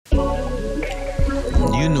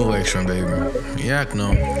You know Xrin, baby. Yeah, I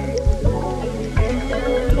know.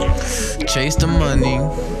 Chase the money.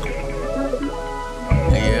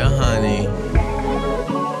 Yeah, honey.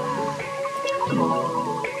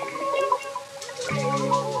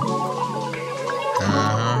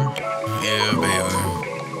 Yeah, baby.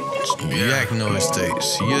 Yeah, I know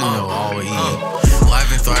estates. You know all he.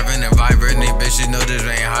 Life and thriving and vibrant, they bitches know this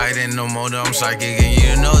ain't hiding no more. I'm psychic and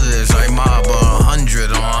you know this. I mob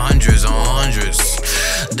 100 on hundreds on hundreds.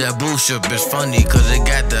 That bullshit is funny cause it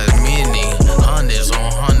got that many hundreds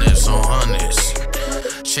on hundreds on hundreds.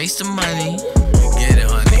 Chase the money, get it,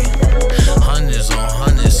 honey. Hundreds on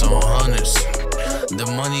hundreds on hundreds. The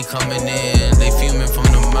money coming in, they fuming from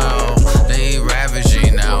the mouth. They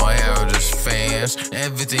ravaging now, I have just fans.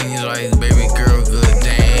 Everything is like, baby girl, good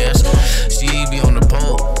dance. She be on the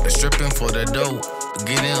pole, stripping for the dope.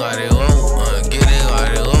 Get it like it low, get it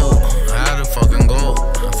like it low. How the fucking go?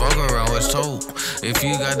 Fuck around, what's told? If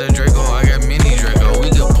you got the Draco, I got mini Draco. We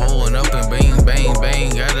get pulling up and bang, bang,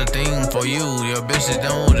 bang. Got a thing for you, your bitches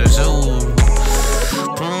don't just sue.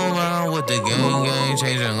 Pull around with the gang,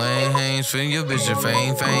 changing lanes. Feel your bitch a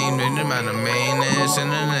fame, in the amount of mainness.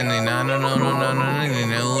 And then no,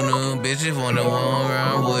 bitches wanna walk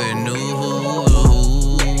around with new hoops.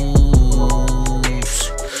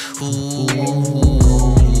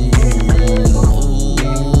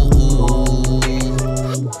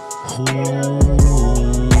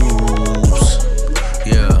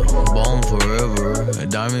 Yeah, bone forever.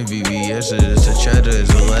 Diamond VVS's, the cheddar is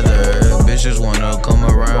a leather. Bitches wanna come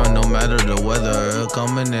around no matter the weather.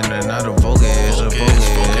 Coming in and out of focus,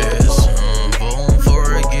 focus. Bone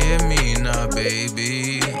forgive me now,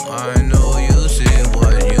 baby. I know you see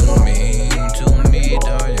what you mean to me,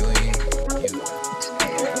 darling.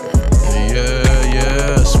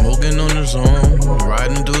 Yeah, smoking on the zone,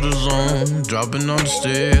 riding through the zone, dropping on the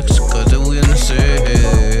sticks, cause we in the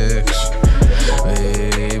six.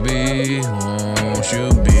 Baby, won't you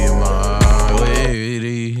be my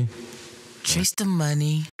lady? Chase the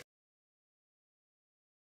money.